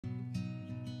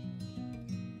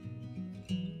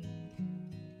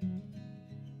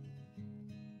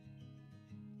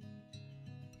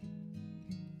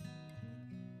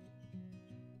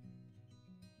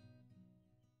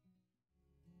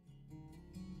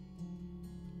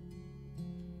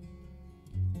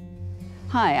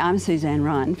Hi, I'm Suzanne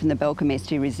Ryan from the Balcombe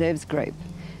Estuary Reserves Group,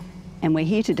 and we're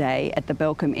here today at the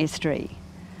Balcombe Estuary,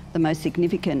 the most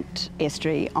significant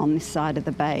estuary on this side of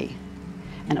the bay,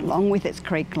 and along with its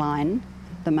creek line,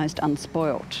 the most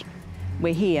unspoilt.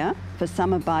 We're here for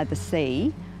Summer by the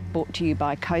Sea, brought to you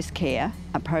by Coast Care,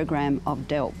 a program of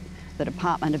DELP, the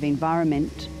Department of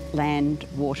Environment, Land,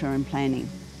 Water and Planning.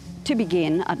 To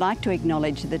begin, I'd like to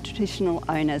acknowledge the traditional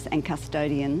owners and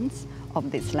custodians of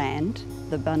this land,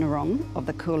 the Bunurong of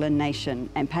the Kulin Nation,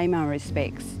 and pay my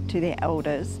respects to their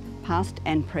elders, past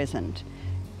and present,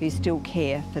 who still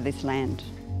care for this land.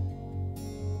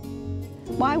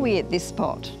 Why are we at this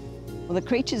spot? Well, the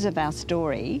creatures of our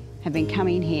story have been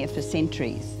coming here for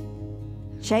centuries.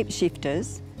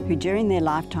 Shapeshifters who during their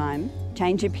lifetime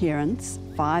change appearance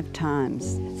 5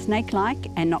 times. Snake-like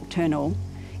and nocturnal,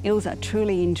 eels are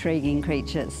truly intriguing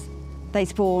creatures. They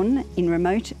spawn in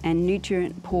remote and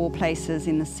nutrient-poor places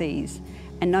in the seas,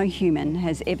 and no human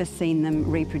has ever seen them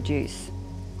reproduce.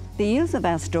 The eels of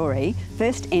our story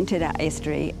first entered our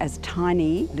estuary as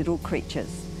tiny little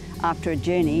creatures. After a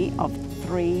journey of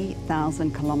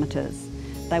 3,000 kilometres,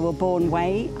 they were born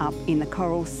way up in the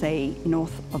Coral Sea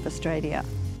north of Australia,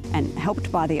 and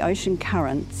helped by the ocean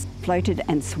currents, floated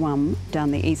and swum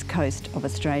down the east coast of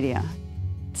Australia.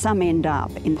 Some end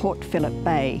up in Port Phillip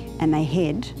Bay and they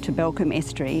head to Balcombe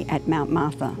Estuary at Mount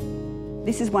Martha.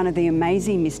 This is one of the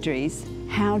amazing mysteries.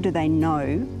 How do they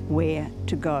know where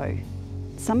to go?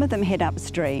 Some of them head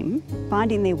upstream,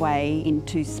 finding their way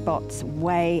into spots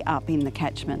way up in the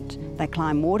catchment. They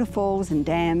climb waterfalls and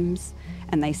dams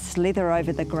and they slither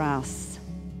over the grass.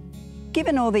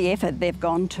 Given all the effort they've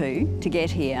gone to get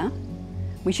here,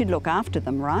 we should look after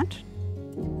them, right?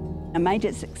 A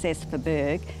major success for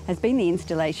Berg has been the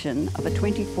installation of a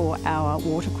 24-hour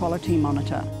water quality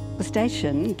monitor. The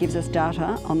station gives us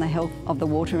data on the health of the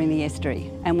water in the estuary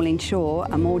and will ensure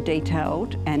a more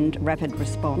detailed and rapid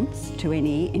response to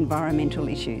any environmental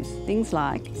issues, things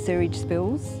like sewage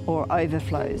spills or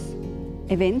overflows,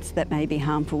 events that may be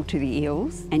harmful to the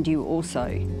eels and you also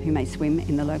who may swim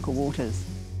in the local waters.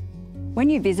 When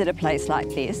you visit a place like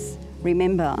this,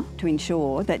 remember to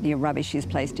ensure that your rubbish is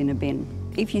placed in a bin.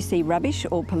 If you see rubbish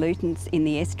or pollutants in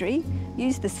the estuary,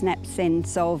 use the Snap Send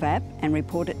Solve app and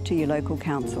report it to your local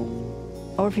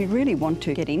council. Or if you really want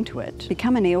to get into it,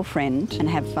 become an eel friend and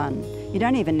have fun. You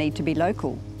don't even need to be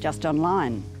local, just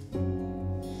online.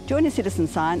 Join a citizen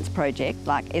science project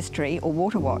like Estuary or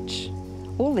Water Watch.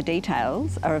 All the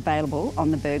details are available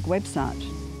on the Berg website.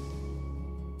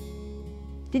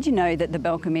 Did you know that the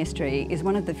Balcombe Estuary is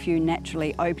one of the few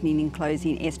naturally opening and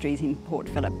closing estuaries in Port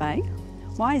Phillip Bay?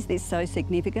 Why is this so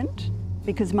significant?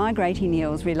 Because migrating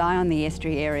eels rely on the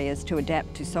estuary areas to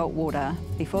adapt to salt water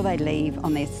before they leave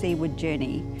on their seaward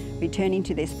journey, returning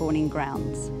to their spawning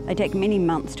grounds. They take many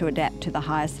months to adapt to the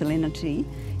higher salinity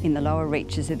in the lower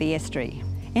reaches of the estuary.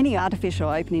 Any artificial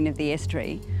opening of the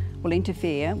estuary will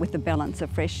interfere with the balance of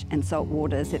fresh and salt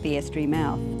waters at the estuary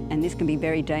mouth, and this can be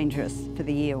very dangerous for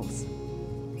the eels.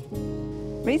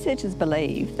 Researchers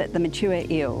believe that the mature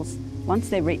eels, once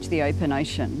they reach the open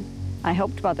ocean, are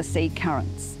helped by the sea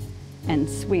currents and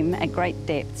swim at great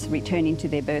depths, returning to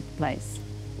their birthplace.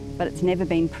 But it's never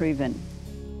been proven.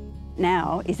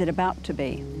 Now, is it about to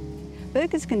be?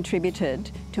 Berg has contributed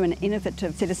to an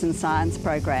innovative citizen science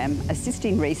program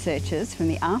assisting researchers from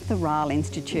the Arthur Ryal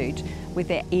Institute with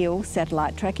their eel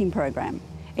satellite tracking program.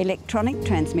 Electronic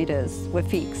transmitters were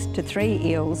fixed to 3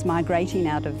 eels migrating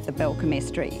out of the Balcombe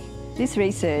Estuary. This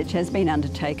research has been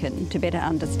undertaken to better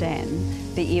understand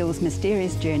the eel's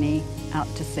mysterious journey out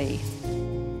to sea.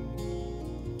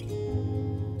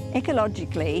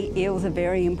 Ecologically, eels are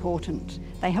very important.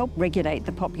 They help regulate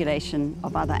the population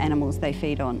of other animals they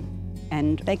feed on,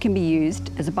 and they can be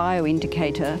used as a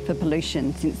bioindicator for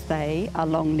pollution since they are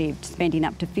long-lived, spending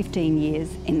up to 15 years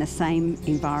in the same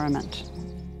environment.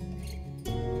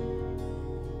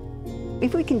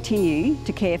 If we continue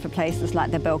to care for places like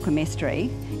the Balcombe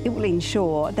Estuary, it will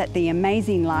ensure that the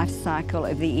amazing life cycle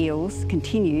of the eels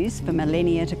continues for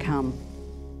millennia to come.